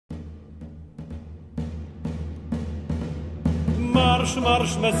Marsz,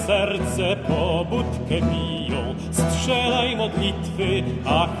 marsz, me serce pobudkę biją, strzelaj modlitwy,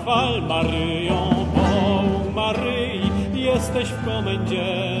 a chwal Maryją. Bo u Maryi jesteś w komendzie,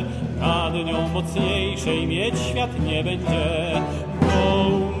 nad nią mocniejszej mieć świat nie będzie. Bo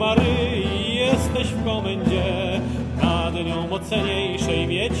u Maryi jesteś w komendzie, nad nią mocniejszej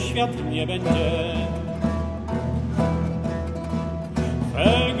mieć świat nie będzie.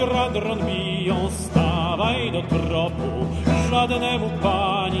 Felgradron biją, stawaj do tropu, żadnemu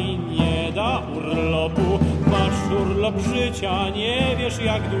pani nie da urlopu. Masz urlop życia, nie wiesz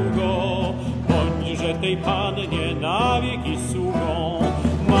jak długo, bądźże tej pannie na wieki sługą.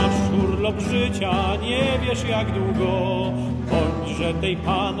 Masz urlop życia, nie wiesz jak długo, bądźże tej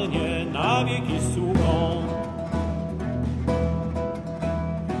pannie na wieki sługą.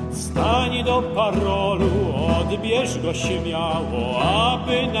 Stań do parolu, odbierz go śmiało,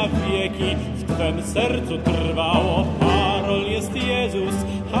 aby na wieki w twem sercu trwało. Parol jest Jezus,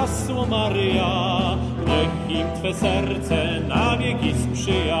 hasło Maryja, niech im twe serce na wieki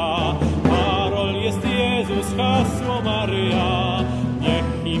sprzyja. Parol jest Jezus, hasło Maryja,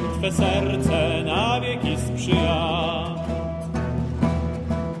 niech im twe serce na wieki sprzyja.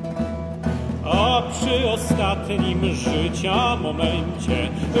 A przy ostatnim życia momencie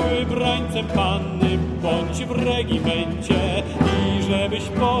wybrańcem Panny bądź w regimencie i żebyś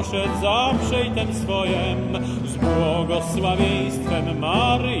poszedł za przejtem swojem z błogosławieństwem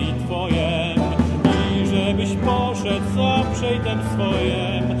Maryi Twojem. I żebyś poszedł za przejtem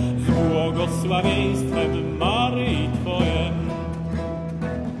swojem z błogosławieństwem Maryi